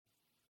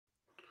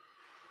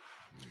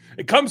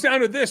It comes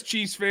down to this,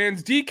 Chiefs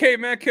fans. DK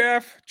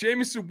Metcalf,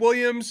 Jameson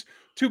Williams,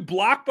 two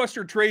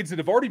blockbuster trades that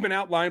have already been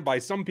outlined by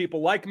some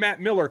people like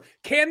Matt Miller.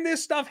 Can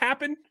this stuff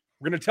happen?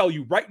 We're going to tell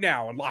you right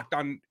now on Locked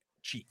On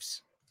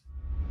Chiefs.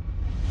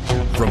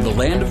 From the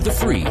land of the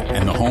free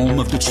and the home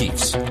of the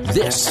Chiefs,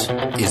 this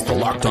is the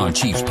Locked On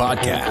Chiefs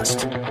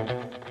podcast.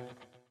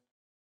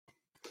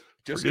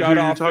 Just got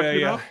off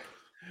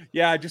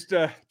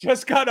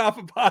got off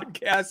a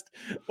podcast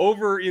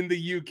over in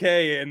the UK,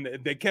 and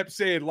they kept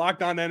saying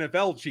Locked On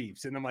NFL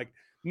Chiefs, and I'm like,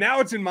 now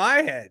it's in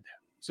my head.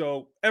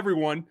 So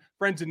everyone,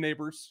 friends and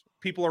neighbors,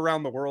 people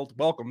around the world,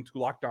 welcome to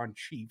Locked On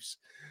Chiefs.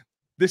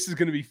 This is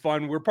going to be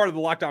fun. We're part of the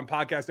Locked On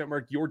Podcast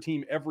Network, your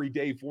team every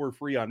day for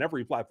free on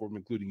every platform,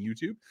 including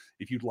YouTube.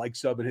 If you'd like,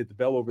 sub and hit the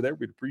bell over there,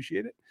 we'd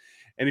appreciate it.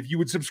 And if you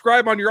would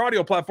subscribe on your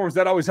audio platforms,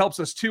 that always helps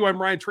us too.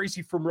 I'm Ryan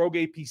Tracy from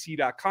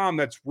RogueAPC.com.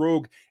 That's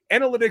Rogue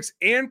Analytics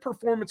and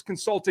Performance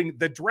Consulting.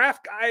 The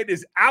draft guide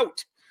is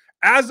out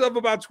as of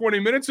about 20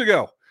 minutes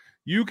ago.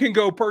 You can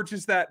go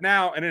purchase that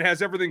now, and it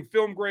has everything: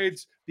 film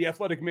grades, the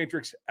athletic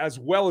matrix, as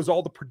well as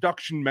all the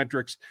production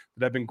metrics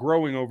that have been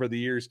growing over the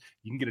years.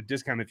 You can get a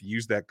discount if you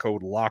use that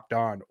code Locked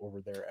On over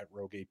there at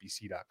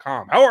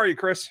RogueAPC.com. How are you,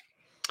 Chris?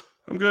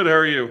 I'm good. How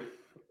are you?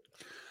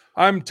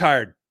 I'm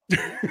tired.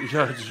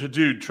 Yeah,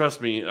 dude,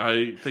 trust me.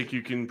 I think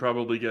you can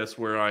probably guess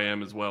where I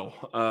am as well.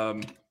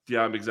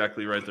 Yeah, I'm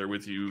exactly right there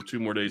with you.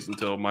 2 more days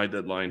until my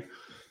deadline,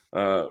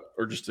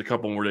 or just a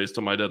couple more days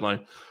till my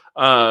deadline.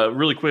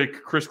 Really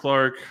quick, Chris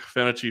Clark,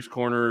 Fan of Chiefs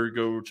Corner,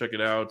 go check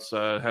it out.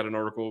 Had an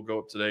article go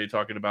up today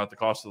talking about the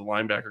cost of the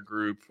linebacker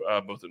group,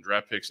 both in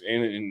draft picks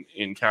and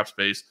in cap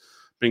space.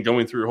 Been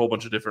going through a whole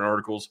bunch of different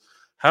articles.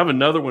 Have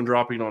another one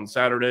dropping on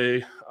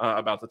Saturday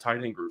about the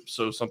tight end group,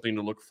 so something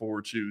to look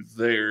forward to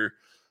there.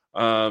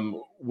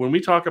 When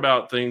we talk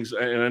about things,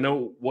 and I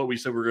know what we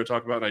said we were going to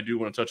talk about, and I do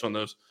want to touch on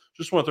those,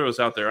 just want to throw this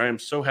out there. I am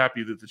so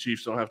happy that the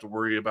Chiefs don't have to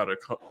worry about a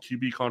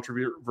QB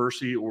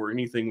controversy or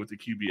anything with the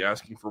QB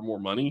asking for more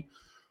money,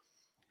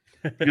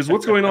 because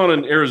what's going on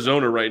in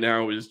Arizona right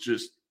now is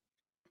just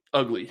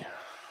ugly.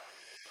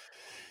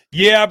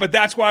 Yeah, but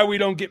that's why we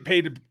don't get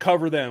paid to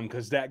cover them,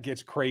 because that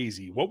gets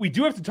crazy. What we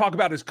do have to talk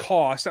about is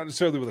cost, not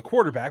necessarily with a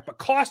quarterback, but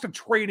cost of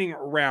trading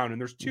around.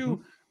 And there's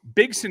two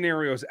big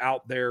scenarios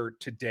out there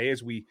today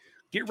as we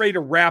get ready to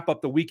wrap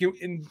up the weekend.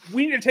 And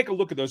we need to take a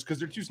look at those, because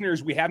they're two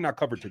scenarios we have not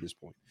covered to this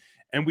point.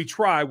 And we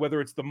try,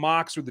 whether it's the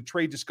mocks or the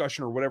trade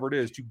discussion or whatever it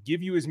is, to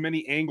give you as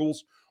many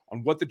angles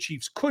on what the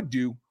Chiefs could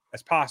do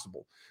as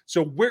possible.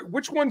 So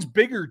which one's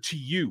bigger to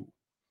you?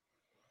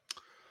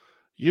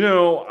 You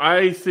know,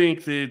 I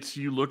think that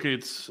you look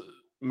at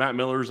Matt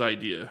Miller's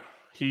idea.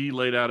 He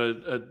laid out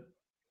a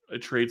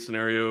trade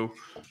scenario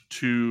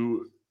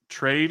to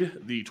trade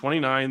the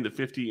 29, the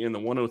 50, and the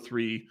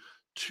 103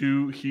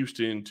 to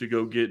Houston to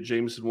go get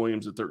Jameson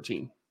Williams at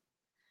 13.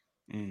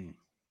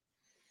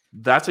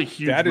 That's a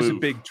huge That move. is a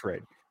big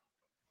trade.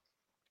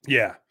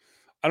 Yeah.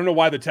 I don't know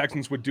why the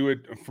Texans would do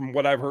it. From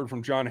what I've heard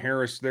from John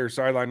Harris, their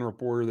sideline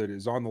reporter that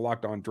is on the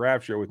Locked On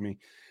Draft show with me,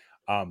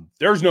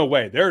 there's no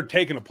way they're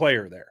taking a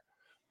player there.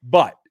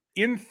 But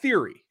in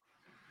theory,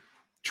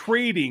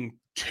 trading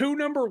 2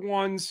 number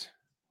ones,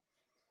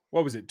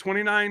 what was it,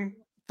 29,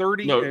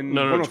 30? No, and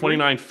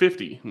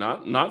 29.50,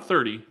 not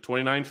 30,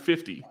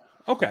 29.50.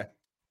 Okay,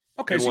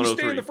 so you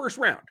stay in the first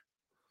round.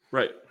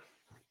 Right.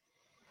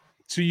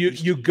 So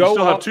you go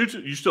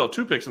you still have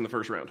 2 picks in the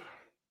first round.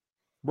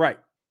 Right.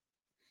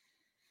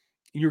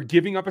 You're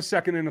giving up a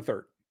second and a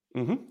third.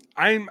 Mm-hmm.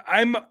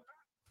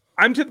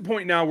 I'm to the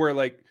point now where,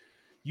 like,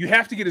 you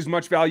have to get as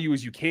much value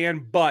as you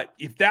can, but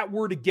if that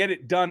were to get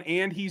it done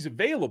and he's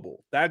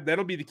available,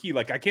 that'll be the key.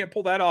 Like, I can't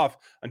pull that off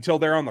until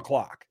they're on the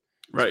clock,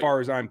 as far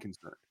as I'm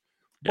concerned.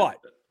 Yeah.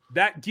 But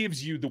that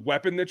gives you the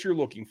weapon that you're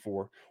looking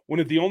for. One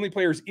of the only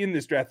players in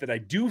this draft that I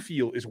do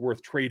feel is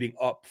worth trading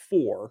up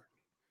for,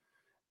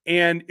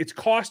 and it's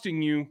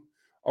costing you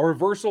a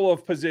reversal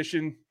of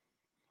position.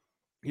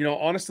 You know,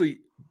 honestly,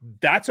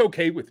 that's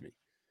okay with me.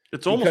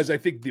 It's almost because I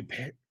think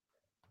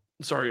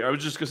Sorry, I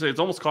was just going to say, it's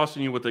almost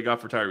costing you what they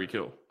got for Tyreek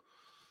Hill.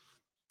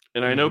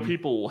 And I know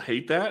people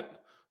hate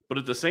that, but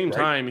at the same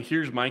time,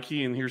 here's my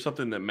key, and here's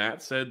something that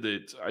Matt said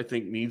that I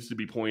think needs to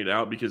be pointed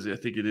out, because I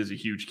think it is a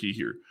huge key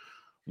here.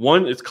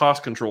 One, it's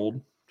cost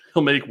controlled.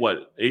 He'll make,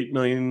 $8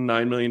 million,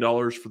 $9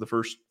 million for the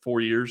first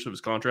 4 years of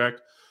his contract.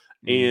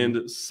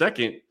 And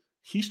second,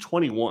 he's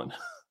 21.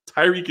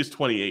 Tyreek is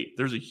 28.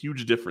 There's a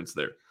huge difference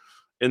there.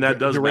 And that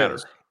does matter.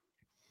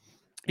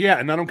 Yeah,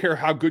 and I don't care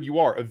how good you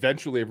are.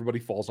 Eventually, everybody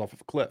falls off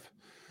of a cliff,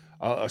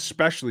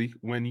 especially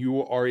when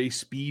you are a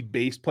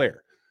speed-based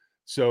player.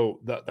 So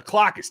the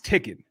clock is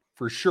ticking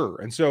for sure.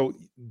 And so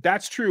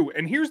that's true.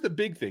 And here's the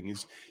big thing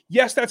is,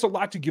 yes, that's a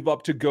lot to give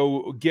up to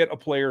go get a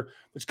player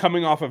that's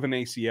coming off of an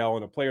ACL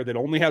and a player that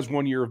only has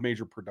 1 year of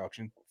major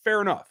production.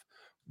 Fair enough.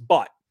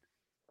 But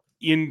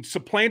in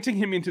supplanting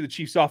him into the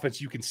Chiefs offense,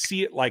 you can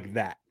see it like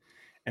that.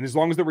 And as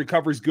long as the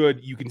recovery is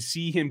good, you can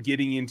see him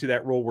getting into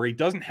that role where he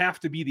doesn't have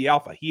to be the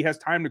alpha. He has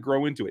time to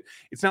grow into it.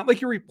 It's not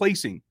like you're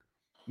replacing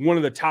one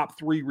of the top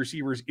 3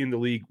 receivers in the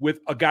league with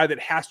a guy that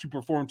has to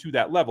perform to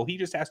that level. He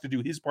just has to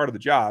do his part of the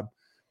job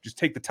just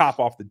take the top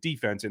off the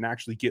defense and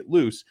actually get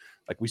loose,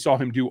 like we saw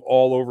him do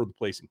all over the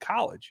place in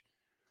college.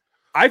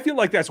 I feel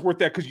like that's worth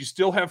that because you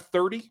still have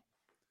 30,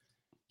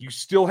 you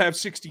still have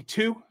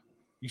 62,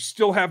 you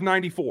still have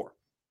 94.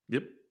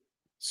 Yep.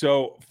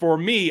 So for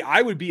me,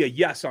 I would be a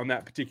yes on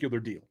that particular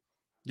deal.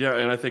 Yeah,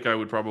 and I think I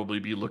would probably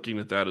be looking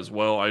at that as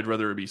well. I'd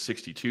rather it be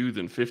 62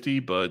 than 50,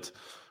 but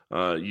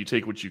you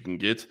take what you can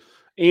get.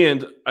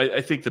 And I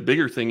think the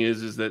bigger thing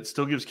is that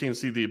still gives Kansas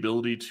City the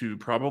ability to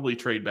probably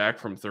trade back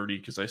from 30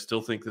 because I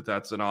still think that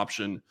that's an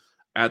option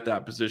at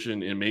that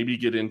position and maybe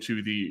get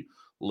into the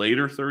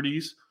later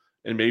 30s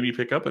and maybe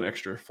pick up an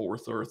extra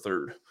fourth or a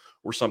third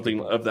or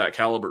something of that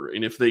caliber.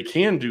 And if they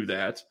can do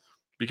that,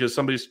 because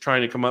somebody's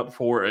trying to come up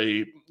for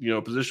a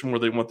position where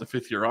they want the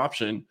fifth-year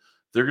option,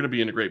 they're going to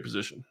be in a great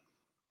position.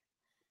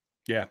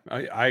 Yeah,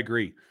 I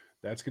agree.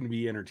 That's going to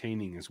be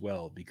entertaining as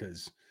well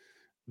because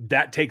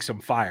that takes some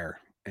fire.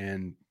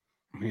 And,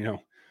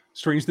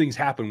 strange things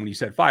happen when you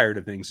set fire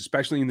to things,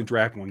 especially in the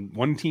draft. When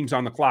one team's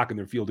on the clock and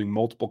they're fielding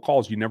multiple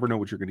calls, you never know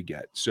what you're going to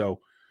get. So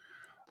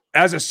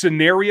as a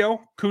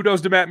scenario,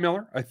 kudos to Matt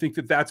Miller. I think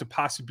that that's a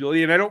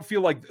possibility. And I don't feel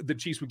like the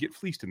Chiefs would get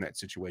fleeced in that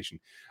situation.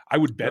 I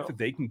would bet that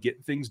they can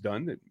get things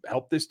done that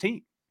help this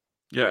team.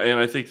 Yeah, and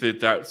I think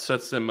that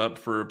sets them up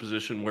for a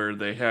position where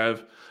they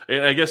have –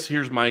 and I guess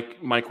here's my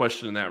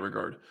question in that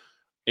regard.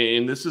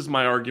 And this is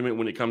my argument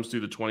when it comes to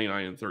the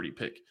 29 and 30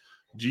 pick.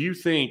 Do you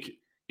think,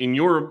 in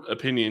your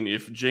opinion,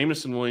 if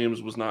Jameson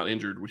Williams was not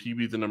injured, would he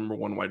be the number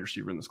one wide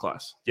receiver in this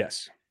class?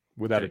 Yes,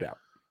 without a doubt.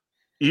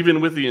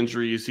 Even with the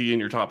injury, is he in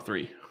your top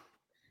three?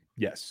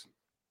 Yes.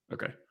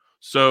 Okay.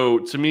 So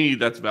to me,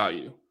 that's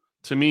value.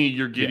 To me,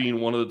 you're getting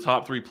one of the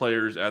top three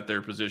players at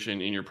their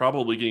position, and you're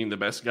probably getting the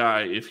best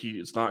guy if he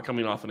is not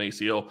coming off an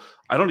ACL.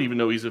 I don't even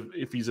know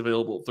if he's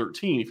available at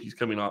 13 if he's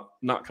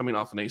not coming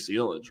off an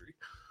ACL injury.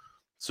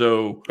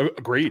 So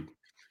agreed.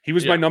 He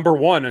was my number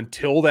one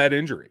until that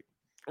injury.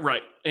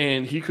 Right.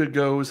 And he could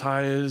go as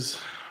high as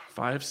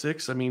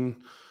 5'6". I mean,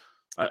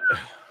 I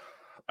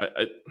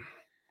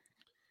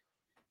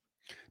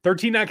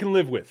 13 I can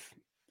live with.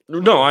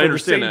 No, I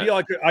understand that.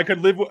 Deal, I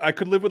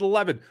could live with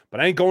 11, but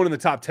I ain't going in the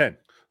top 10.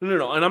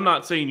 No. And I'm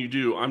not saying you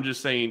do. I'm just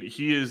saying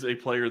he is a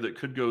player that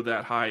could go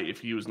that high if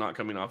he was not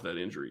coming off that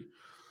injury.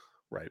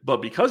 Right.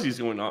 But because he's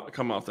going to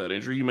come off that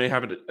injury, you may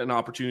have an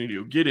opportunity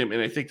to get him. And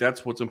I think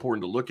that's what's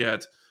important to look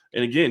at.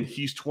 And again,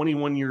 he's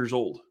 21 years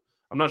old.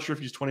 I'm not sure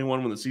if he's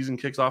 21 when the season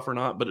kicks off or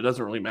not, but it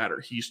doesn't really matter.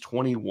 He's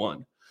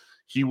 21.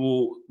 He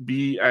will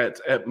be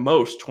at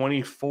most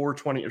 25,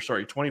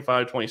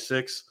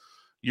 26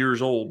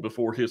 years old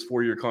before his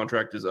 4-year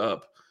contract is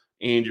up.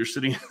 And you're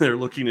sitting there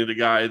looking at a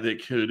guy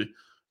that could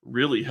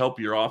really help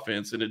your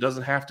offense. And it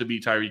doesn't have to be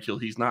Tyreek Hill.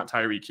 He's not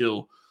Tyreek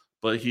Hill,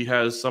 but he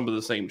has some of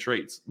the same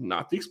traits.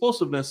 Not the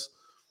explosiveness,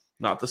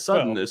 not the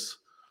suddenness,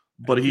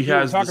 but he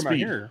has the speed.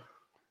 Here,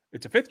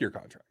 it's a 5th-year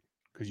contract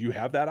because you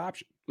have that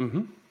option.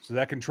 Mm-hmm. So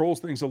that controls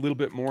things a little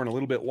bit more and a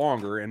little bit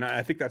longer. And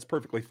I think that's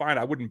perfectly fine.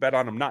 I wouldn't bet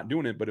on him not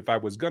doing it, but if I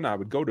was I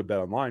would go to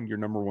BetOnline, your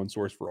number one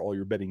source for all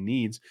your betting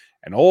needs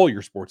and all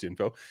your sports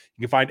info.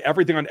 You can find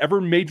everything on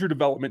every major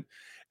development,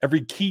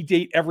 every key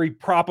date, every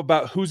prop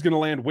about who's going to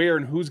land where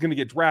and who's going to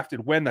get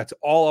drafted when. That's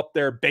all up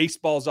there.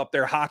 Baseball's up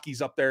there.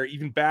 Hockey's up there.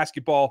 Even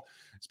basketball.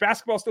 Is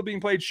basketball still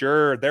being played?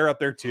 Sure, they're up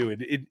there too.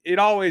 It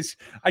always.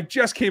 I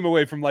just came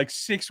away from like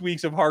 6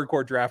 weeks of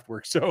hardcore draft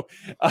work, so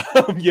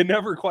you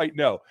never quite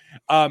know.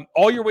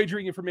 All your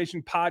wagering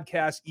information,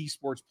 podcasts,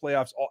 esports,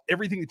 playoffs,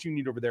 everything that you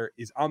need over there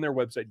is on their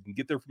website. You can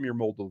get there from your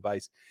mobile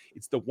device.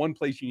 It's the one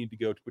place you need to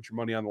go to put your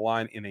money on the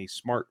line in a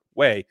smart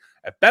way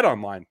at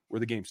BetOnline,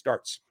 where the game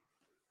starts.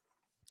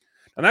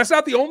 And that's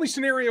not the only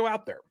scenario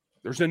out there.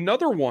 There's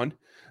another one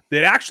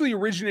that actually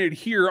originated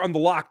here on the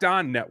Locked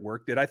On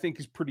Network that I think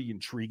is pretty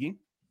intriguing.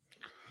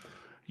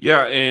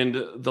 Yeah, and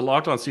the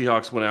Locked On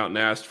Seahawks went out and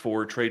asked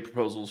for trade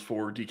proposals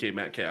for DK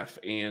Metcalf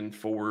and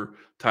for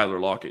Tyler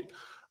Lockett.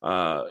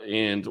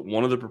 And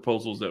one of the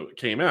proposals that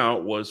came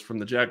out was from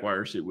the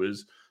Jaguars. It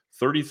was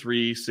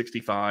 33,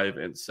 65,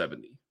 and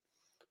 70.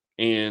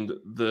 And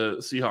the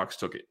Seahawks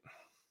took it.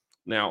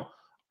 Now,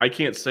 I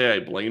can't say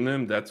I blame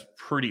them. That's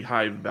pretty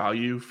high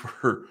value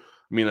for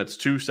 – that's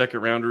 2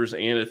 second-rounders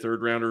and a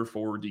third-rounder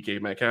for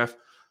DK Metcalf.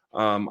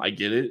 I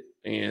get it,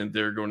 and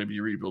they're going to be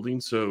rebuilding.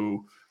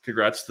 So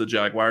congrats to the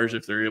Jaguars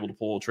if they're able to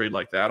pull a trade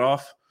like that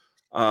off.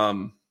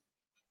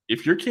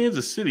 If you're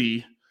Kansas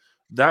City,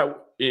 that,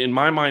 in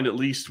my mind at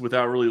least,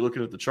 without really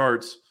looking at the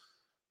charts,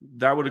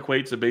 that would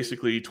equate to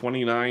basically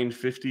 29,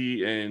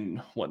 50,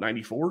 and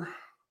 94?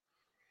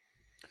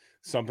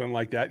 Something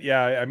like that.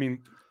 Yeah,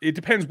 it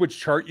depends which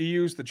chart you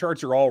use. The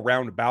charts are all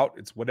roundabout.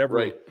 It's whatever.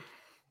 Right.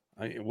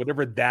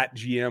 Whatever that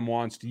GM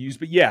wants to use.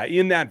 But yeah,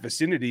 in that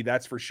vicinity,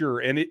 that's for sure.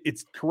 And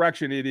it's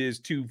correction. It is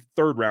 2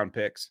 third-round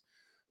picks.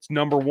 It's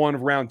number 1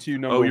 of round 2,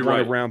 number 1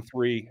 of round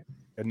 3,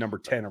 and number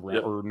 10 of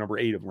round, or number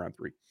 8 of round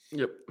 3.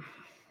 Yep.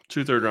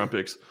 2 third-round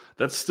picks.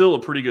 That's still a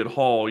pretty good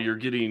haul. You're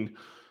getting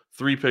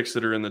 3 picks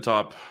that are in the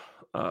top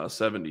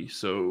 70.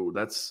 So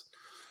that's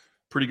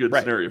pretty good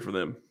scenario for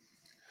them.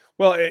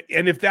 Well,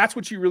 and if that's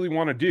what you really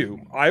want to do,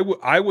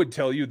 I would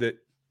tell you that,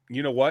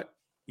 you know what?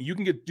 you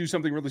can do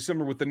something really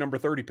similar with the number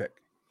 30 pick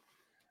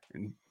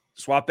and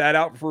swap that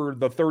out for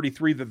the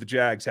 33 that the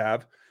Jags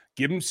have.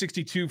 Give them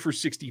 62 for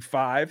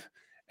 65.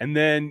 And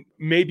then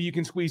maybe you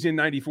can squeeze in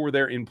 94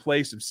 there in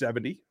place of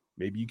 70.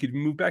 Maybe you could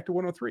move back to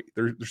 103.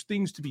 There's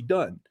things to be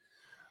done.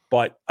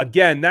 But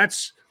again,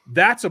 that's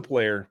a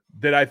player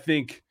that I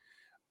think,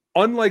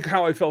 unlike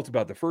how I felt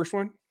about the first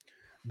one,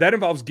 that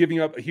involves giving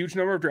up a huge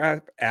number of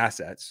draft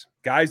assets,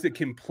 guys that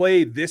can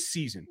play this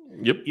season.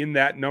 Yep. In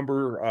that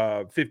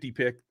number 50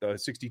 pick,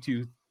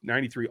 62,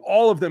 93,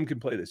 all of them can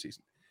play this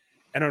season.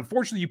 And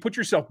unfortunately, you put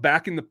yourself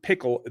back in the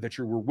pickle that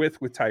you were with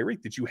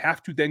Tyreek, that you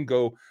have to then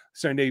go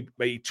sign a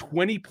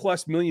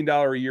 $20+ million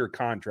a year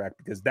contract,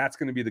 because that's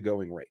going to be the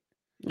going rate.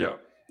 Yeah.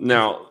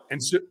 Now,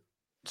 and so,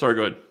 sorry,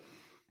 go ahead.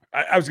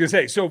 I was going to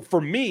say, so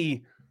for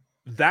me,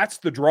 that's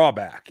the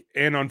drawback.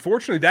 And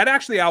unfortunately, that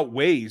actually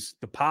outweighs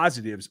the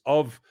positives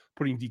of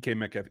putting DK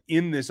Metcalf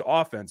in this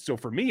offense. So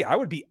for me, I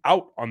would be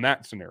out on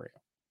that scenario.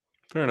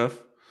 Fair enough.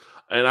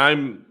 And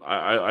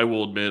I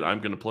will admit, I'm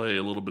going to play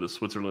a little bit of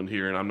Switzerland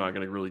here, and I'm not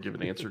going to really give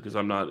an answer because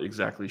I'm not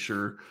exactly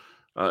sure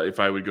if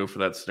I would go for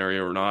that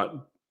scenario or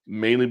not,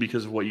 mainly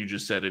because of what you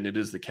just said, and it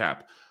is the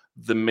cap.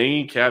 The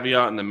main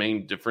caveat and the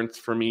main difference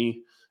for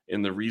me,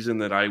 and the reason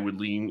that I would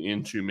lean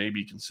into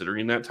maybe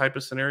considering that type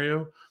of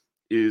scenario,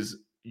 is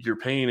you're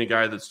paying a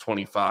guy that's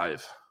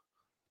 25,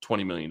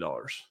 $20 million.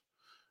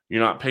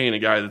 You're not paying a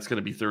guy that's going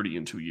to be 30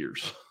 in 2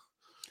 years.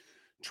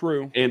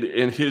 True. And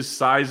his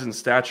size and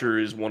stature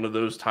is one of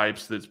those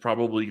types that's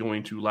probably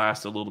going to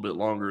last a little bit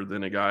longer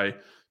than a guy.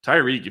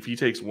 Tyreek, if he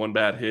takes one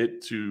bad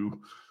hit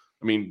don't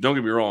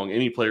get me wrong,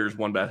 any player is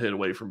one bad hit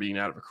away from being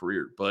out of a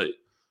career, but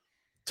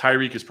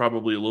Tyreek is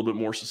probably a little bit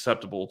more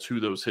susceptible to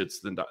those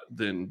hits than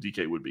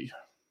DK would be.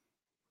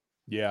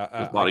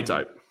 Yeah. With body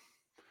type.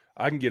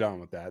 I can get on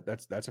with that.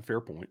 That's a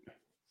fair point.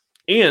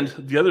 And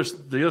the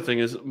other thing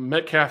is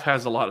Metcalf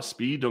has a lot of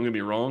speed, don't get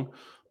me wrong,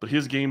 but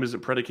his game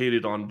isn't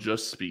predicated on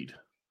just speed.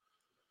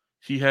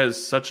 He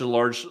has such a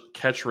large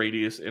catch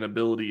radius and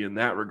ability in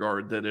that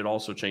regard that it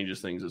also changes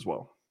things as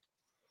well.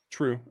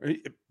 True.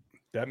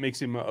 That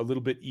makes him a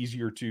little bit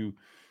easier to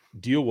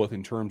deal with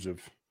in terms of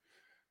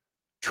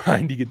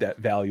trying to get that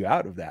value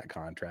out of that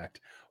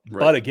contract. Right.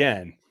 But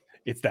again,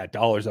 it's that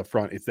dollars up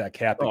front. It's that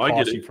cap that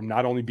costs you from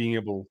not only being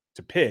able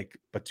to pick,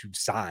 but to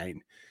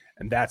sign.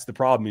 And that's the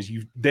problem, is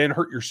you then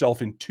hurt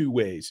yourself in two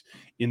ways.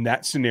 In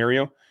that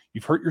scenario,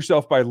 you've hurt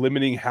yourself by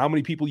limiting how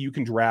many people you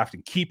can draft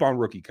and keep on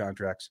rookie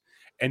contracts.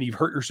 And you've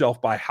hurt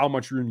yourself by how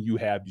much room you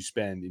have to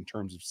spend in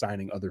terms of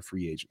signing other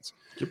free agents.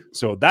 Yep.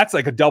 So that's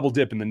like a double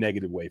dip in the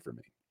negative way for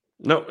me.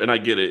 No, and I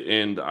get it.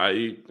 And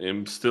I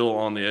am still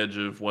on the edge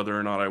of whether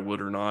or not I would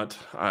or not.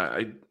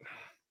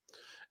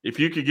 If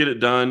you could get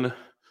it done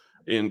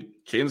and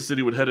Kansas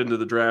City would head into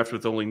the draft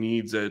with only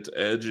needs at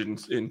edge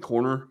and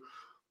corner,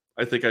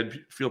 I think I'd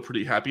feel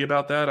pretty happy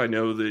about that. I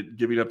know that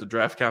giving up the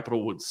draft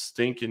capital would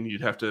stink, and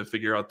you'd have to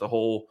figure out the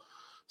whole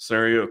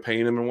scenario of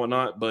paying him and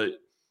whatnot. But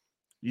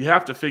you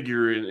have to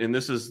figure, and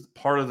this is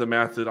part of the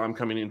math that I'm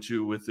coming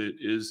into with it,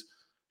 is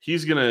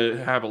he's going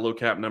to have a low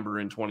cap number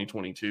in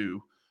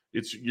 2022.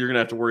 You're going to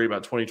have to worry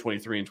about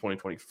 2023 and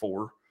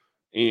 2024.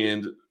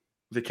 And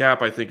the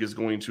cap, I think, is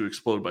going to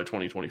explode by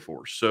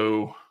 2024.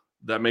 So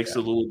that makes it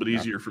a little bit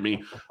easier for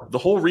me. The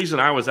whole reason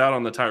I was out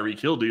on the Tyreek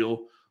Hill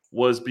deal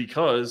was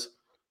because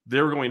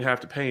they were going to have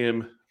to pay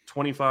him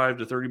 $25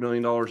 to $30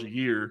 million a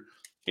year,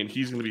 and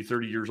he's going to be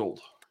 30 years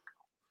old.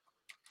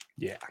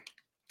 Yeah.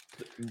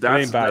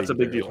 That's a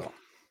big deal.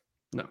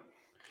 No.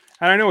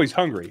 And I know he's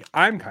hungry.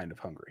 I'm kind of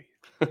hungry.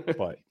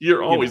 But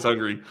you're always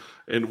hungry.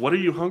 And what are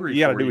you hungry for?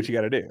 You got to do what you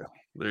got to do.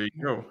 There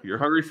you go. You're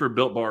hungry for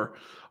Built Bar.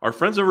 Our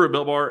friends over at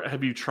Built Bar,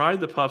 have you tried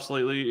the puffs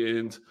lately?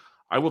 And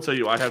I will tell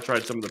you, I have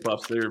tried some of the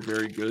puffs. They're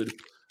very good.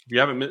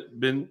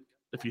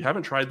 If you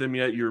haven't tried them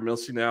yet, you're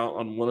missing out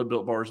on one of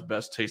Built Bar's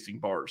best tasting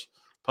bars.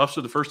 Puffs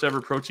are the first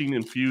ever protein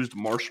infused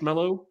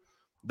marshmallow.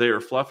 They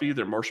are fluffy.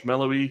 They're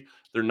marshmallowy.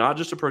 They're not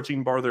just a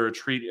protein bar. They're a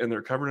treat, and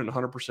they're covered in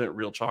 100%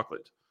 real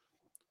chocolate.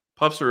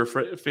 Puffs are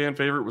a fan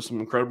favorite with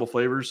some incredible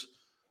flavors.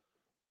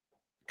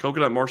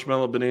 Coconut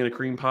marshmallow, banana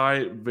cream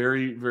pie,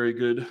 very, very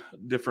good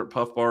different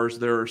puff bars.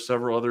 There are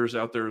several others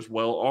out there as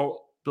well.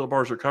 All Built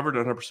Bars are covered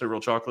in 100% real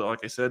chocolate.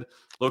 Like I said,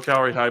 low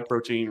calorie, high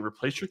protein.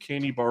 Replace your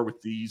candy bar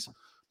with these.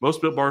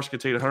 Most Built Bars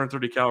contain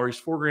 130 calories,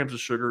 4 grams of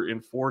sugar,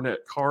 and 4 net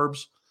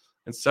carbs,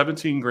 and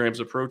 17 grams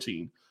of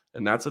protein.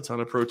 And that's a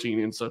ton of protein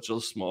in such a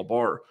small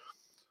bar.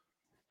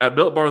 At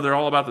Built Bar, they're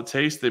all about the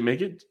taste. They make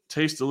it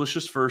taste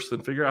delicious first,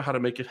 then figure out how to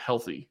make it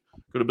healthy.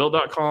 Go to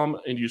Built.com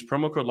and use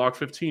promo code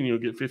LOCKED15. You'll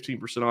get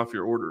 15% off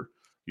your order.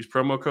 Use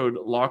promo code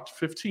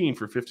LOCKED15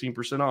 for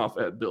 15% off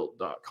at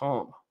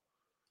Built.com.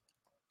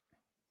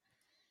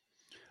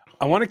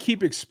 I want to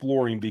keep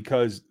exploring,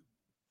 because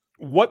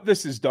what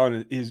this has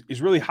done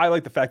is really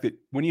highlight the fact that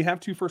when you have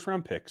 2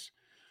 first-round picks,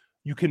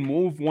 you can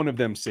move one of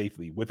them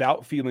safely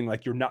without feeling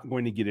like you're not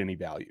going to get any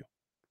value.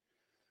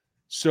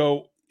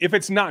 So if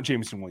it's not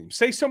Jameson Williams,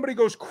 say somebody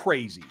goes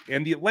crazy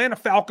and the Atlanta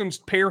Falcons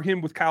pair him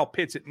with Kyle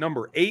Pitts at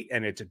number 8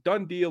 and it's a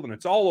done deal and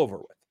it's all over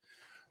with.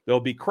 They'll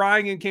be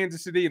crying in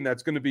Kansas City, and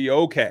that's going to be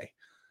okay.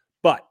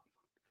 But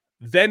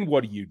then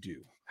what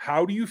do?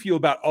 How do you feel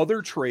about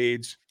other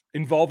trades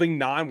involving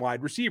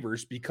non-wide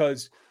receivers?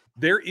 Because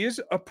there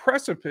is a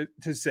precedent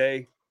to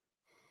say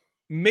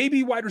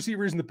maybe wide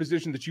receiver isn't the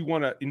position that you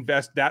want to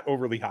invest that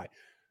overly high.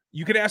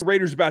 You can ask the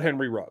Raiders about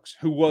Henry Ruggs,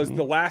 who was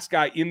the last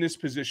guy in this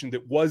position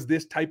that was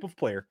this type of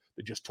player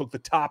that just took the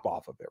top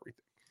off of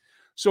everything.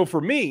 So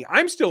for me,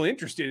 I'm still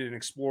interested in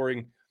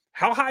exploring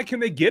how high can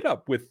they get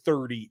up with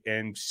 30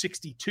 and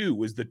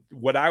 62 is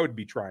what I would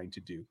be trying to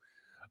do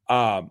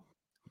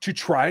to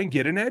try and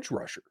get an edge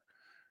rusher.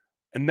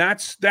 And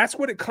that's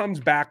what it comes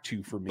back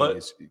to for me.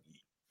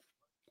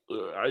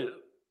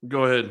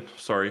 Go ahead.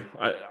 Sorry.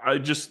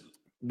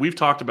 We've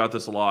talked about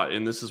this a lot,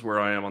 and this is where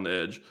I am on the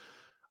edge.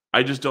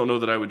 I just don't know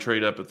that I would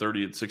trade up at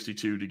 30 and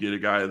 62 to get a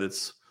guy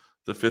that's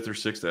the 5th or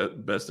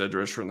 6th best edge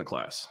rusher in the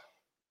class.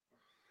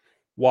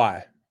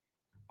 Why?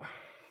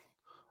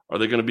 Are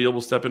they going to be able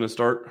to step in and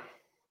start?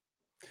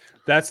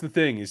 That's the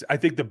thing is I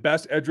think the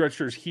best edge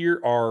rushers here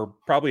are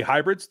probably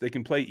hybrids. They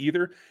can play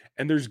either.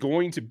 And there's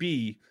going to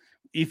be,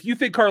 if you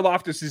think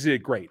Karlaftis is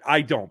it, great.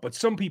 I don't, but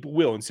some people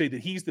will and say that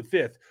he's the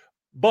 5th.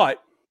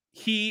 But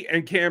he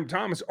and Cam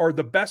Thomas are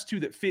the best two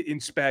that fit in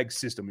Spag's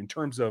system in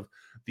terms of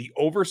the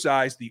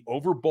oversized, the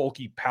over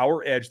bulky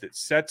power edge that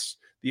sets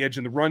the edge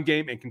in the run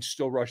game and can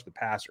still rush the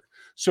passer.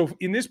 So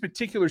in this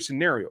particular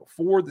scenario,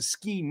 for the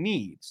scheme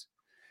needs,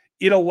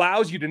 it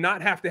allows you to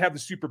not have to have the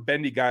super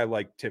bendy guy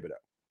like Thibodeau.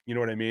 You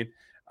know what I mean?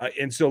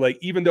 And so, like,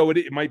 even though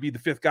it might be the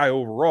 5th guy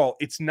overall,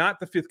 it's not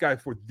the 5th guy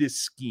for this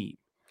scheme.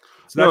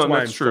 So that's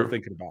why I'm still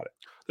thinking about it.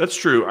 That's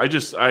true. I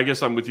guess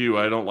I'm with you.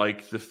 I don't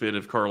like the fit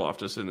of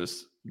Karlaftis in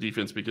this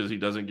defense because he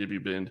doesn't give you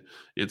bend.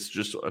 It's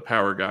just a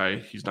power guy.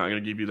 He's not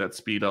going to give you that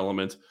speed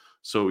element.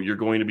 So you're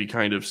going to be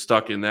kind of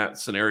stuck in that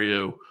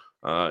scenario.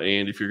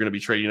 And if you're going to be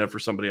trading up for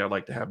somebody, I'd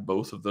like to have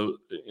both of those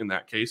in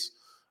that case.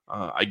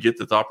 I get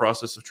the thought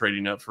process of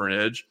trading up for an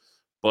edge,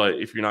 but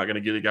if you're not going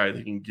to get a guy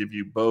that can give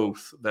you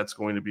both, that's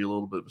going to be a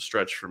little bit of a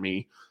stretch for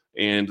me.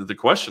 And the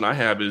question I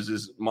have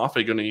is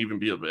Mafe going to even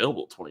be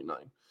available at 29?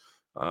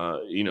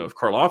 If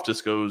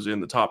Karlaftis goes in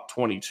the top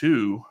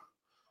 22,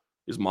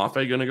 is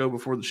Mafe going to go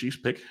before the Chiefs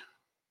pick?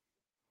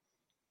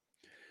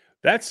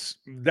 That's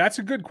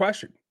a good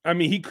question. I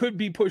mean, he could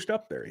be pushed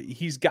up there.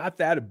 He's got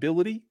that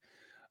ability,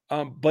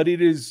 but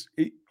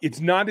it's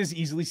not as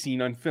easily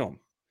seen on film.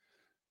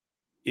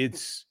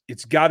 It's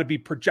got to be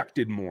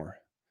projected more.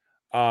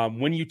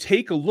 When you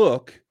take a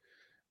look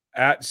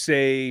at,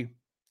 say,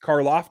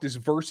 Karlaftis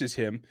versus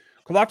him,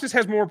 Karlaftis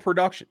has more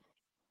production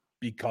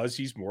because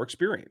he's more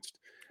experienced.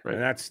 Right.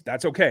 And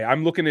that's okay.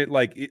 I'm looking at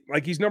like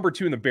he's number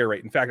 2 in the bear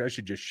rate. In fact, I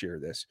should just share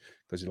this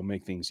because it'll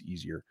make things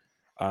easier.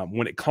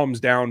 When it comes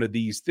down to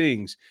these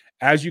things,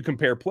 as you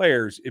compare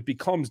players, it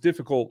becomes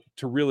difficult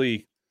to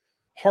really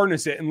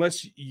harness it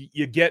unless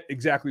you get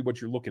exactly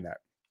what you're looking at.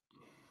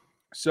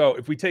 So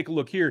if we take a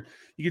look here,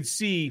 you can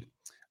see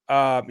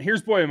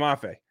here's Boye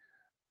Mafe.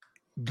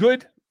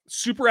 Good,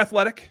 super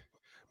athletic,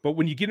 but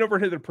when you get over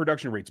to the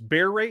production rates,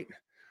 bear rate,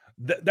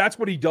 that's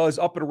what he does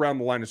up and around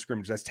the line of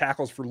scrimmage. That's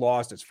tackles for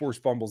loss, that's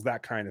forced fumbles,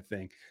 that kind of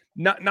thing.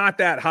 Not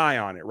that high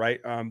on it, right?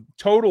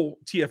 Total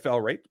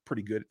TFL rate,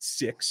 pretty good at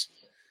 6.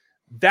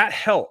 That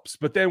helps.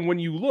 But then when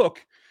you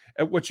look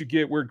at what you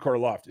get, where'd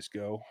Karlaftis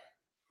go?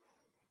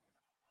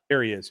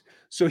 There he is.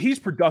 So he's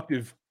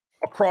productive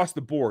across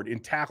the board in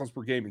tackles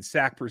per game and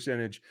sack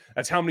percentage.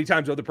 That's how many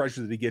times other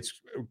pressures that he gets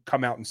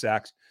come out in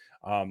sacks.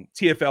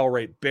 TFL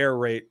rate, bear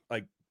rate,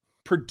 like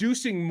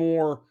producing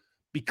more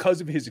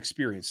because of his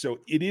experience. So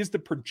it is the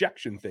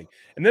projection thing.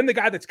 And then the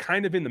guy that's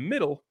kind of in the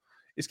middle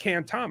is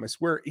Cam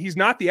Thomas, where he's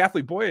not the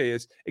athlete Boye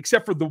is,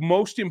 except for the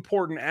most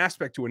important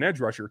aspect to an edge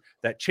rusher,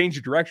 that change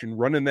of direction,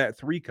 running that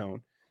 3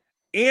 cone,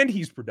 and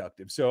he's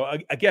productive. So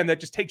again, that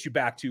just takes you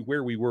back to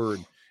where we were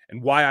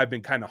and why I've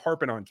been kind of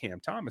harping on Cam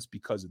Thomas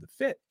because of the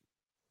fit.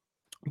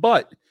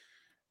 But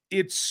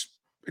it's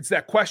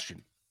that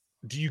question.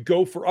 Do you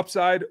go for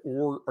upside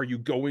or are you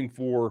going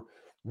for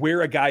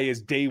where a guy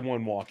is day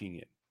one walking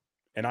in?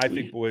 And I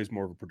think Boye is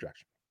more of a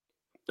projection.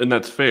 And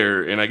that's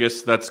fair. And I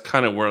guess that's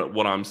kind of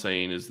what I'm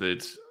saying is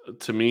that,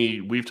 to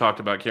me, we've talked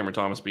about Cameron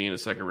Thomas being a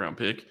 2nd-round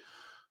pick.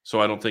 So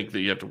I don't think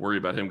that you have to worry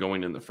about him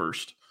going in the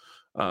 1st.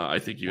 I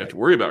think you have to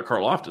worry about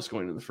Karlaftis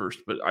going in the 1st,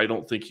 but I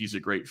don't think he's a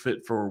great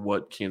fit for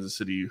what Kansas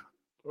City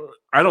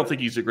 – I don't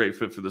think he's a great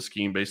fit for the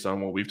scheme based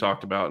on what we've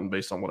talked about and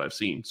based on what I've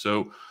seen.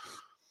 So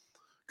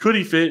could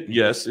he fit?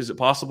 Yes. Is it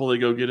possible they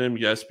go get him?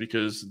 Yes,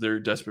 because they're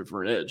desperate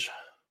for an edge.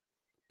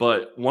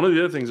 But one of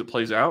the other things that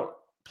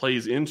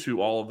plays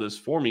into all of this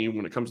for me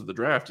when it comes to the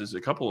draft is a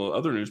couple of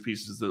other news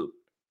pieces that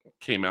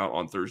came out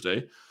on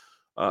Thursday.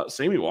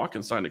 Sammy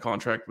Watkins signed a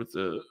contract with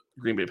the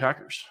Green Bay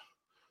Packers.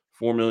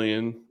 $4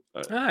 million.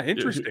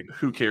 Interesting.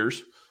 Who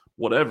cares?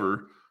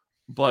 Whatever.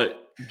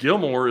 But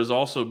Gilmore is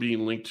also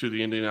being linked to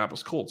the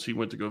Indianapolis Colts. He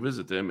went to go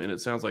visit them, and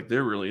it sounds like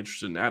they're really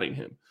interested in adding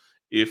him.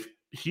 If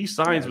he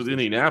signs with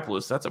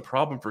Indianapolis, that's a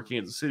problem for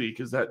Kansas City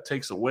because that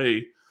takes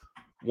away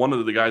one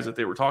of the guys that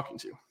they were talking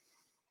to.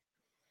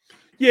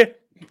 Yeah.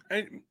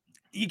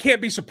 You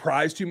can't be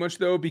surprised too much,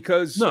 though,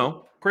 because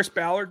Chris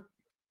Ballard,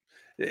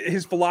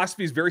 his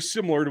philosophy is very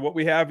similar to what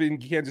we have in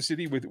Kansas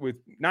City with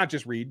not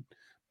just Reed,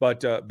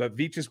 but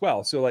Veach as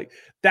well. So like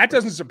that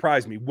doesn't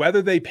surprise me.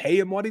 Whether they pay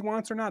him what he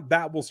wants or not,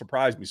 that will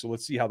surprise me. So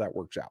let's see how that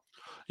works out.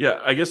 Yeah,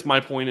 I guess my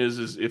point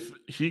is if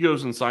he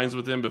goes and signs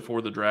with them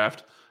before the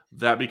draft,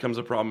 that becomes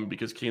a problem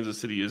because Kansas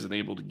City isn't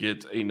able to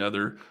get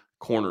another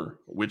corner,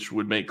 which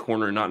would make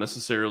corner not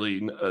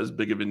necessarily as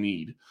big of a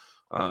need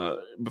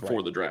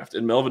before the draft.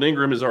 And Melvin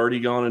Ingram has already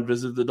gone and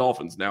visited the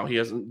Dolphins. Now he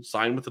hasn't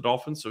signed with the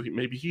Dolphins, so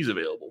maybe he's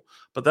available.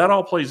 But that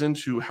all plays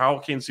into how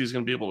Kansas City is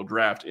going to be able to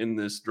draft in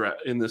this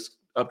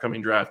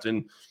upcoming draft.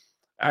 And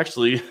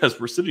actually, as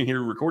we're sitting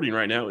here recording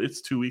right now,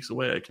 it's 2 weeks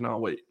away. I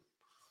cannot wait.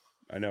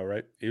 I know,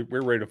 right?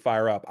 We're ready to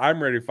fire up.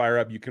 I'm ready to fire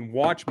up. You can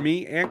watch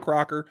me and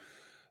Crocker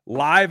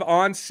live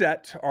on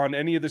set on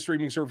any of the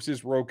streaming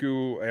services,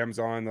 Roku,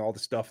 Amazon, all the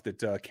stuff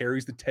that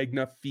carries the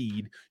Tegna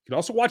feed. You can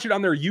also watch it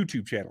on their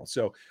YouTube channel.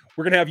 So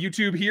we're going to have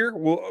YouTube here.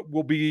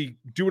 We'll be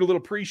doing a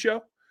little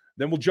pre-show.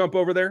 Then we'll jump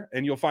over there,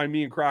 and you'll find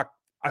me and Croc.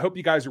 I hope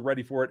you guys are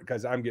ready for it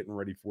because I'm getting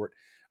ready for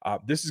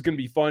it. This is going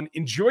to be fun.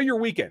 Enjoy your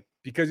weekend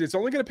because it's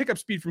only going to pick up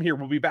speed from here.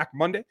 We'll be back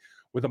Monday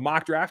with a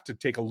mock draft to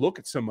take a look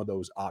at some of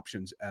those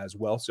options as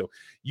well. So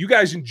you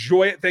guys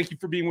enjoy it. Thank you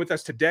for being with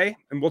us today,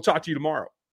 and we'll talk to you tomorrow.